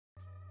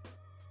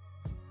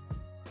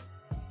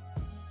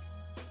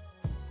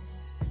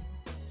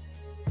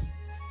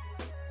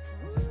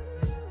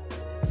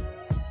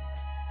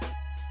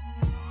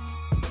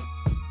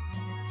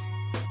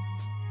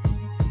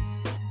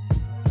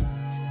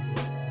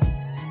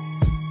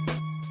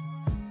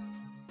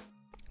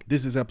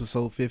This is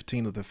episode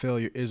 15 of the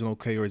Failure Isn't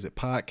Okay or Is It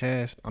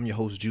podcast. I'm your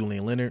host,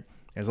 Julian Leonard.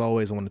 As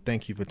always, I want to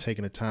thank you for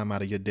taking the time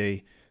out of your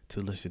day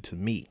to listen to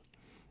me.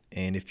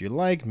 And if you're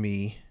like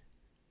me,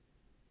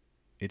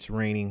 it's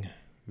raining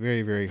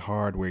very, very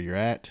hard where you're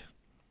at.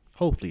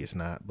 Hopefully it's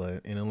not,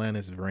 but in Atlanta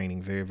it's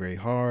raining very, very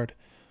hard.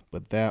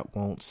 But that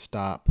won't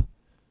stop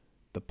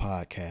the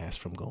podcast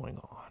from going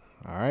on.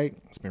 All right?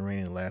 It's been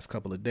raining the last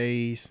couple of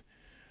days.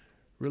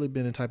 Really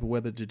been the type of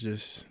weather to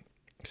just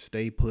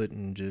stay put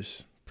and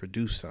just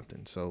produce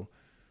something. So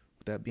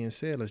with that being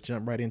said, let's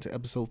jump right into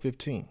episode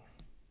 15.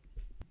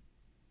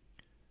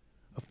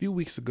 A few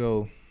weeks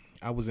ago,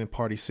 I was in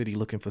Party City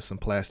looking for some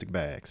plastic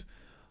bags.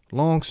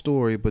 Long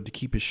story, but to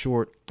keep it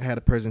short, I had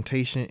a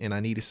presentation and I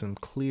needed some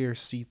clear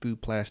see-through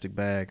plastic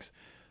bags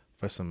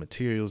for some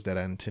materials that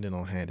I intended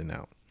on handing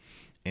out.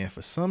 And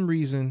for some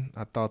reason,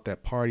 I thought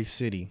that Party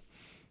City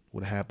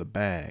would have the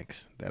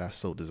bags that I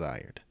so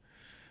desired.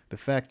 The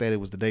fact that it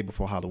was the day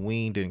before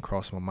Halloween didn't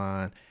cross my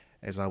mind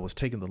as I was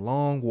taking the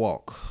long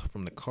walk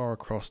from the car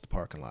across the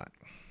parking lot.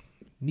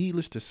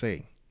 Needless to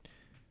say,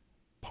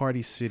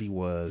 Party City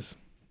was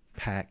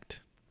packed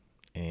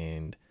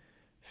and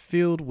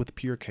filled with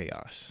pure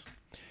chaos.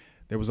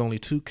 There was only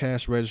 2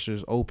 cash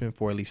registers open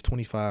for at least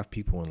 25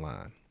 people in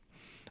line.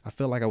 I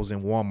felt like I was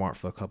in Walmart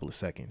for a couple of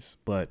seconds,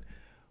 but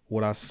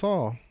what I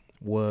saw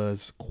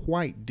was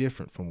quite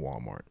different from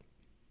Walmart.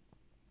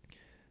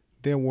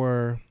 There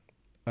were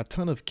a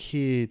ton of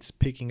kids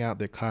picking out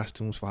their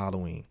costumes for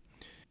Halloween.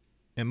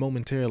 And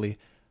momentarily,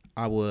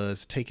 I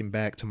was taken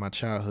back to my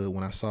childhood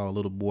when I saw a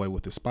little boy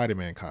with a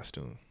Spider-Man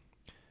costume.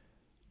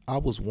 I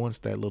was once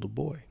that little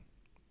boy.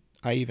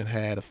 I even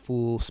had a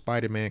full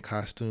Spider-Man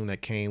costume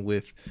that came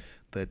with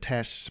the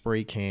attached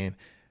spray can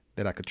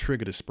that I could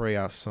trigger to spray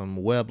out some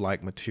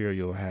web-like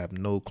material. I have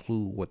no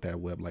clue what that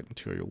web-like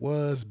material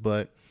was,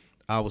 but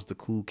I was the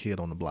cool kid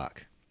on the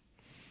block.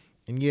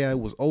 And yeah, it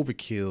was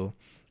overkill,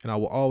 and I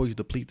will always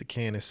deplete the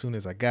can as soon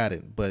as I got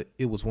it, but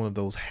it was one of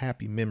those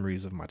happy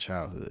memories of my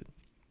childhood.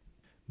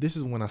 This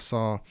is when I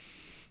saw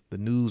the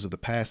news of the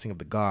passing of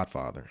the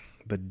Godfather,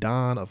 the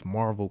Don of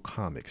Marvel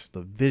Comics,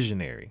 the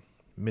visionary,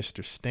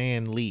 Mr.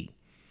 Stan Lee,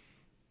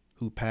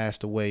 who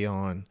passed away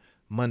on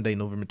Monday,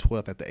 November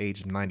 12th at the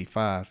age of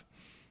 95.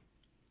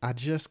 I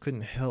just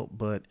couldn't help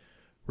but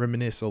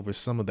reminisce over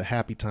some of the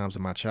happy times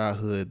of my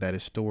childhood that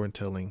his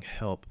storytelling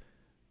helped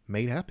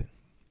made happen.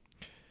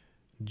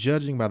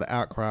 Judging by the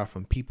outcry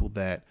from people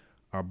that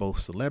are both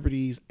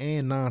celebrities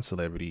and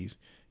non-celebrities,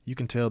 you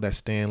can tell that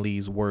Stan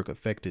Lee's work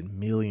affected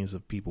millions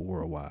of people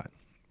worldwide.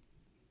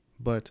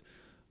 But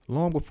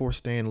long before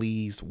Stan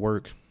Lee's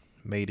work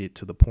made it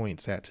to the point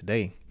it's at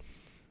today,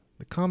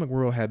 the comic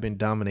world had been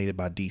dominated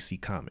by DC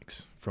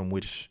Comics, from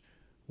which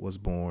was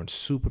born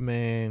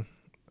Superman,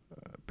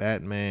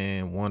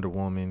 Batman, Wonder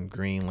Woman,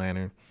 Green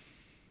Lantern.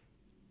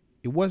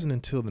 It wasn't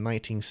until the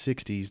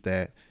 1960s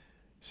that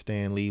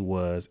Stan Lee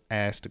was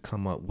asked to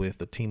come up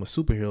with a team of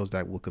superheroes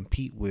that will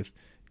compete with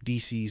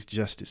DC's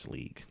Justice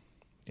League.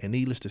 And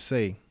needless to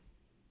say,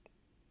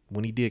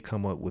 when he did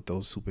come up with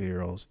those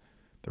superheroes,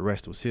 the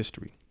rest was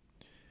history.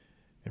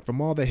 And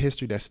from all that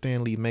history that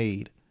Stan Lee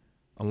made,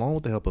 along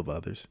with the help of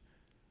others,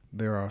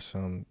 there are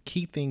some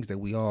key things that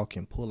we all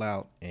can pull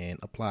out and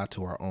apply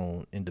to our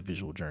own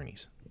individual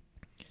journeys.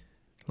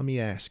 Let me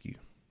ask you,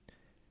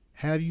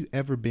 have you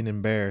ever been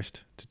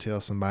embarrassed to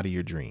tell somebody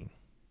your dream?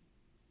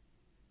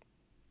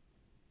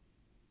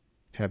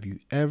 Have you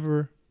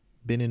ever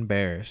been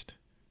embarrassed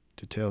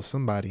to tell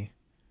somebody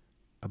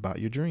about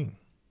your dream?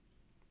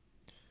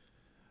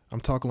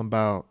 I'm talking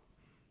about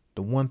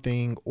the one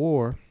thing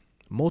or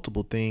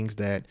multiple things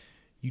that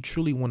you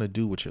truly want to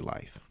do with your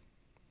life.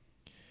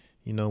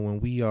 You know, when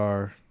we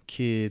are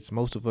kids,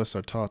 most of us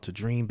are taught to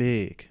dream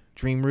big,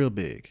 dream real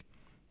big.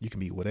 You can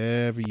be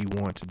whatever you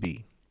want to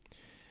be.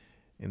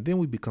 And then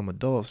we become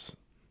adults,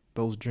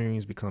 those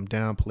dreams become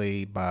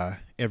downplayed by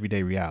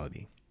everyday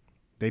reality.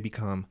 They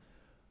become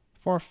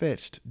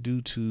far-fetched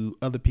due to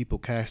other people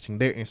casting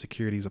their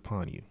insecurities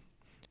upon you.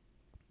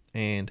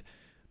 And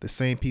the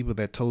same people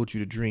that told you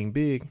to dream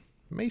big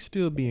may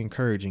still be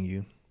encouraging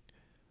you,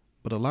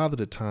 but a lot of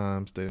the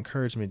times the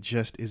encouragement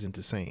just isn't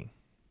the same.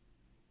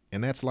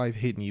 And that's life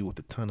hitting you with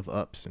a ton of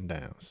ups and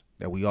downs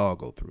that we all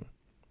go through,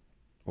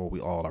 or we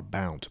all are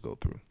bound to go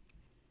through.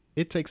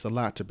 It takes a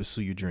lot to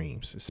pursue your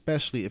dreams,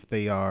 especially if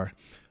they are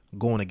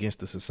going against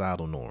the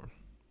societal norm.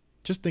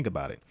 Just think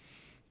about it.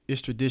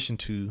 It's tradition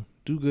to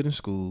do good in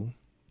school,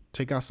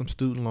 take out some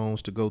student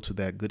loans to go to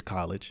that good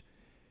college,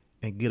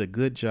 and get a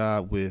good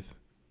job with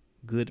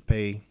good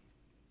pay,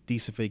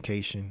 decent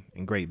vacation,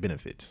 and great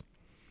benefits.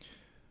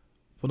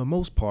 For the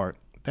most part,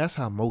 that's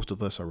how most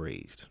of us are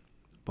raised.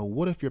 But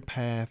what if your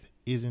path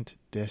isn't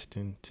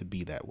destined to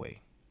be that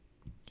way?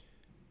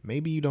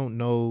 Maybe you don't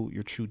know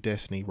your true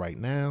destiny right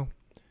now,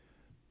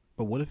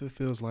 but what if it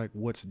feels like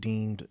what's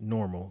deemed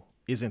normal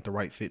isn't the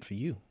right fit for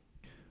you?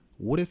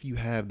 What if you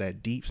have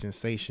that deep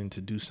sensation to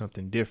do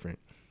something different,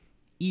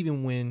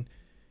 even when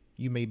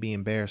you may be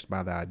embarrassed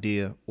by the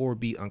idea or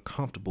be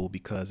uncomfortable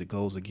because it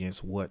goes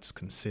against what's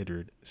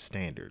considered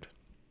standard?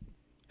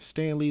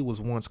 Stan Lee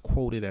was once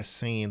quoted as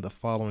saying the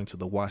following to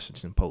the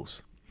Washington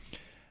Post: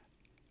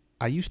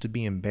 "I used to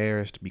be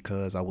embarrassed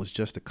because I was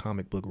just a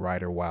comic book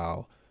writer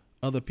while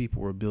other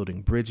people were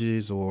building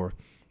bridges or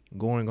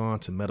going on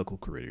to medical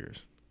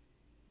careers.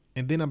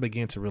 And then I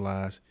began to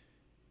realize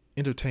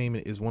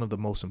entertainment is one of the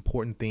most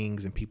important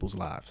things in people's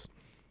lives.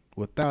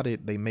 Without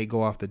it, they may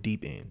go off the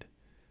deep end.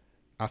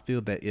 I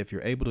feel that if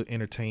you're able to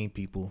entertain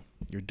people,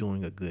 you're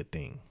doing a good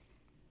thing."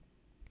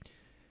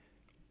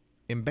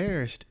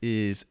 Embarrassed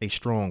is a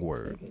strong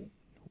word.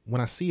 When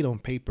I see it on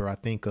paper, I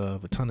think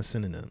of a ton of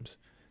synonyms.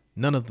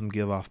 None of them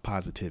give off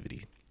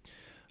positivity.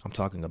 I'm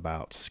talking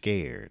about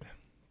scared,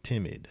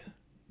 timid,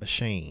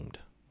 ashamed,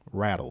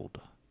 rattled,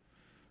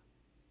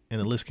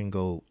 and the list can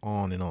go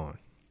on and on.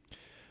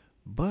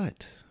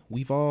 But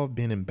we've all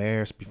been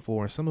embarrassed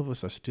before, and some of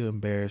us are still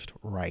embarrassed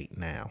right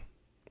now.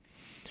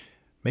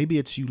 Maybe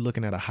it's you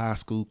looking at a high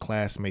school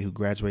classmate who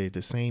graduated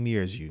the same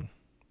year as you,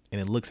 and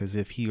it looks as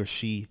if he or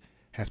she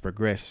has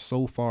progressed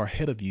so far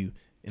ahead of you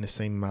in the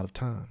same amount of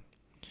time.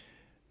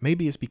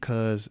 Maybe it's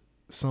because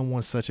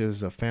someone such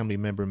as a family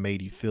member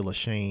made you feel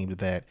ashamed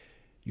that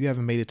you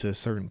haven't made it to a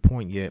certain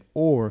point yet,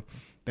 or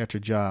that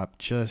your job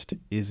just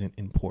isn't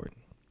important.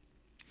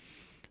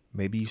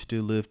 Maybe you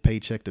still live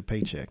paycheck to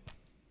paycheck.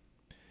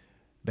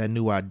 That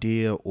new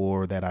idea,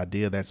 or that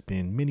idea that's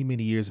been many,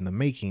 many years in the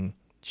making,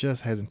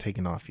 just hasn't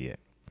taken off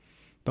yet.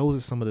 Those are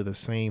some of the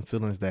same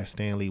feelings that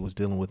Stan Lee was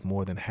dealing with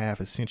more than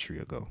half a century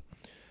ago.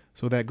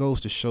 So that goes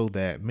to show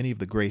that many of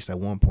the greats at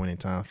one point in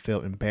time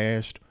felt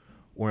embarrassed,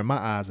 or in my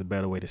eyes, a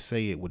better way to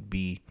say it would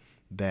be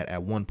that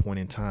at one point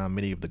in time,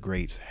 many of the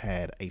greats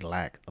had a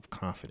lack of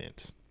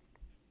confidence.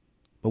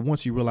 But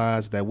once you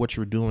realize that what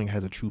you're doing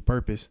has a true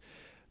purpose,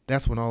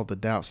 that's when all the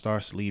doubt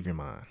starts to leave your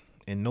mind.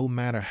 And no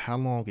matter how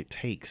long it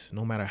takes,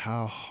 no matter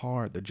how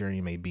hard the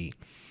journey may be,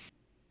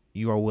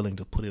 you are willing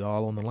to put it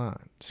all on the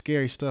line.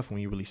 Scary stuff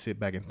when you really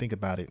sit back and think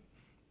about it,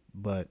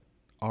 but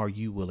are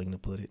you willing to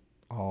put it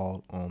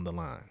all on the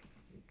line?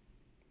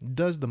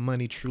 Does the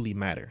money truly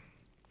matter?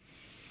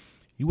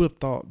 You would have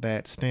thought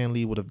that Stan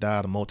Lee would have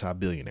died a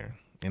multi-billionaire.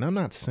 And I'm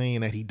not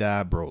saying that he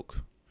died broke,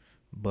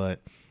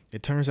 but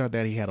it turns out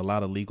that he had a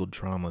lot of legal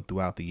trauma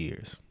throughout the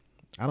years.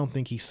 I don't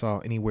think he saw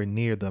anywhere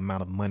near the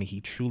amount of money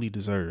he truly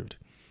deserved.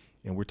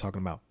 And we're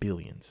talking about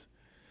billions.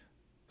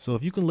 So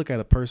if you can look at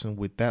a person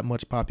with that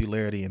much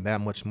popularity and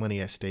that much money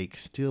at stake,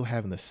 still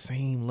having the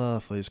same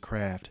love for his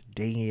craft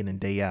day in and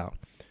day out,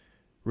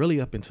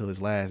 really up until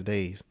his last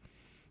days,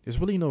 there's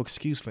really no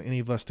excuse for any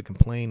of us to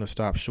complain or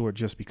stop short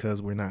just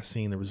because we're not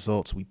seeing the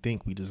results we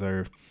think we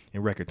deserve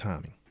in record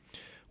timing.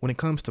 When it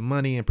comes to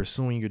money and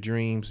pursuing your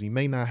dreams, you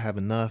may not have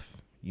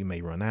enough, you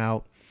may run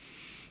out,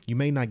 you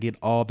may not get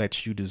all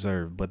that you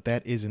deserve, but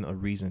that isn't a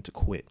reason to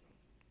quit.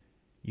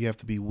 You have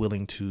to be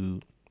willing to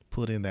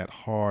put in that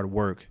hard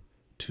work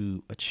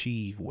to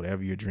achieve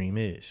whatever your dream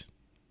is.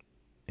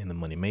 And the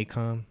money may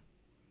come,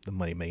 the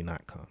money may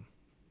not come.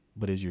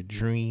 But is your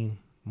dream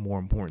more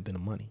important than the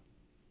money?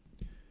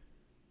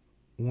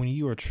 When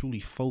you are truly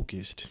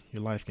focused,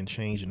 your life can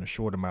change in a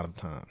short amount of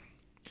time.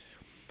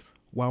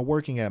 While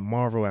working at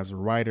Marvel as a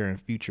writer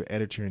and future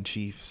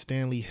editor-in-chief,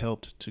 Stan Lee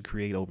helped to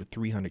create over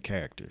 300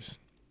 characters.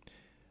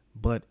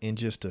 But in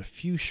just a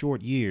few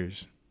short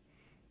years,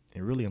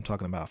 and really I'm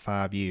talking about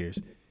 5 years,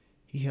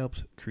 he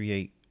helped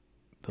create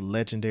the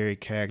legendary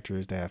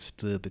characters that have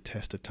stood the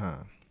test of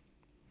time.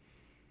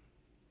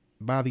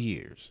 By the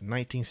years,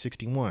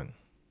 1961,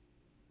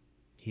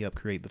 he helped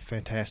create the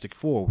Fantastic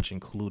Four, which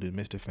included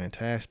Mr.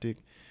 Fantastic,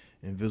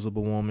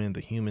 Invisible Woman,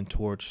 the Human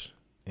Torch,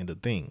 and the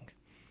Thing.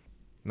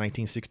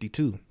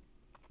 1962,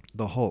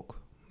 the Hulk,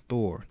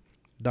 Thor,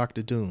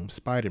 Doctor Doom,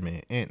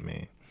 Spider-Man,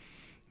 Ant-Man.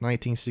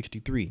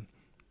 1963,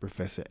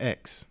 Professor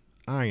X,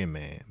 Iron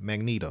Man,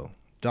 Magneto,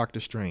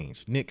 Doctor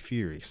Strange, Nick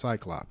Fury,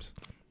 Cyclops.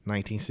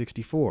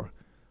 1964,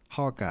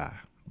 Hawkeye,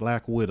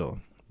 Black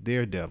Widow,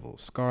 Daredevil,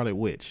 Scarlet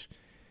Witch.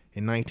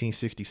 In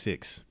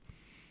 1966,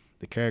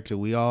 the character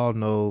we all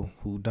know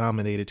who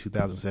dominated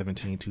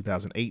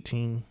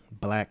 2017-2018,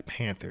 Black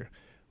Panther,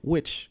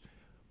 which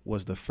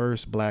was the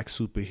first black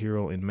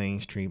superhero in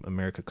mainstream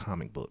America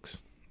comic books.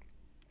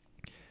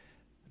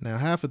 Now,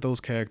 half of those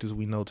characters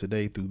we know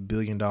today through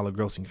billion-dollar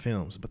grossing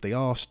films, but they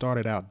all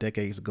started out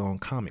decades ago in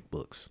comic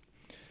books.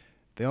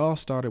 They all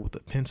started with a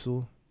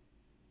pencil,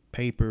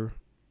 paper,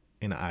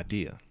 and an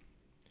idea.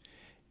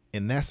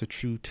 And that's a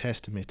true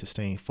testament to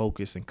staying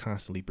focused and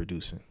constantly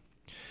producing.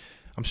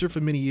 I'm sure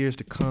for many years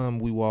to come,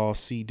 we will all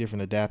see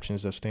different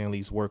adaptations of Stan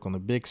Lee's work on the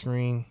big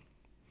screen.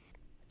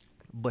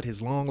 But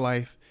his long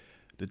life,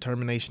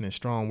 determination, and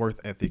strong work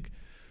ethic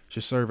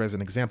should serve as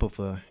an example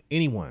for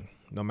anyone,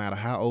 no matter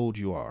how old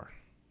you are,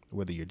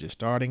 whether you're just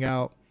starting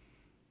out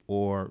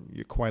or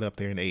you're quite up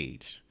there in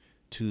age,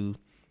 to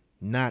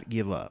not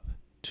give up,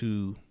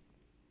 to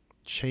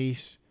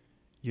chase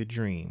your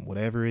dream,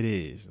 whatever it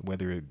is,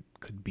 whether it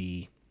could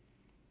be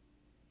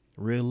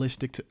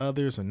realistic to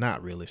others or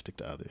not realistic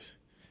to others.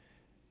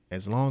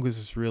 As long as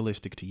it's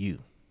realistic to you,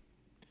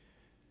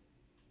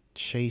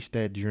 chase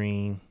that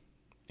dream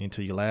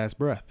until your last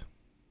breath.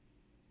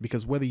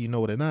 Because whether you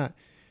know it or not,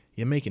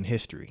 you're making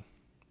history.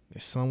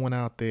 There's someone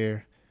out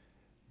there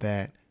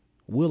that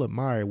will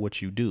admire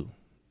what you do,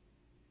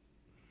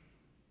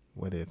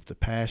 whether it's the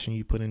passion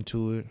you put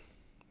into it,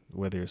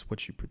 whether it's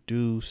what you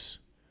produce,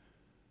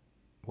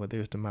 whether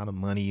it's the amount of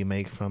money you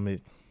make from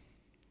it,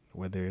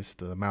 whether it's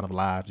the amount of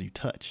lives you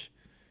touch.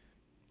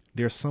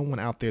 There's someone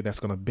out there that's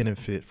going to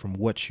benefit from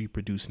what you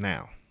produce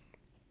now.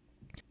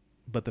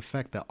 But the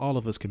fact that all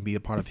of us can be a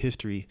part of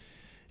history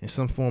in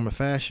some form or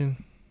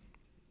fashion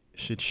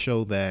should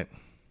show that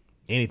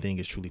anything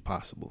is truly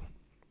possible.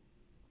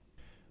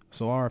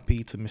 So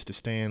RIP to Mr.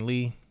 Stan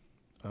Lee,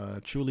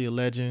 truly a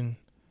legend,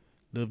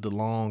 lived a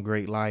long,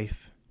 great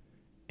life,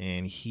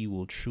 and he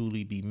will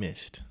truly be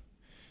missed.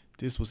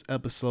 This was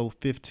episode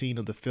 15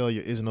 of the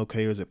Failure Isn't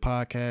Okay or Is It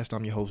podcast.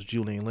 I'm your host,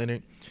 Julian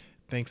Leonard.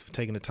 Thanks for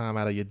taking the time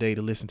out of your day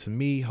to listen to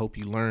me. Hope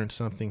you learned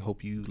something.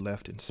 Hope you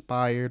left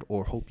inspired,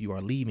 or hope you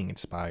are leaving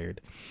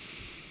inspired.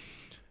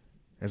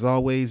 As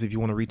always, if you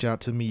want to reach out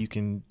to me, you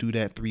can do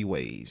that 3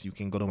 ways. You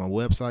can go to my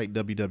website,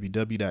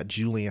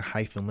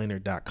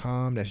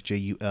 www.julian-leonard.com. That's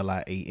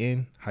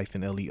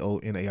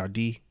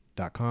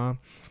JULIAN-LEONARD.com.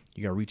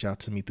 You can reach out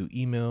to me through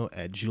email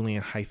at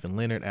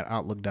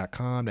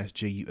julian-leonard@outlook.com. That's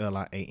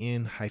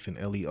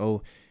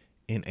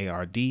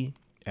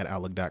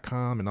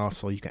JULIAN-LEONARD@outlook.com. And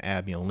also you can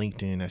add me on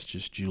LinkedIn. That's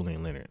just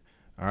Julian Leonard.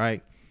 All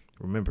right.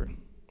 Remember,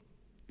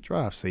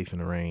 drive safe in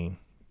the rain.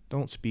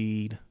 Don't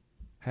speed.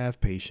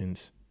 Have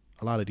patience.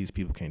 A lot of these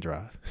people can't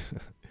drive.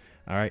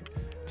 All right.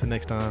 Till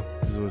next time,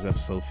 this was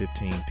episode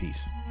 15.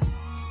 Peace.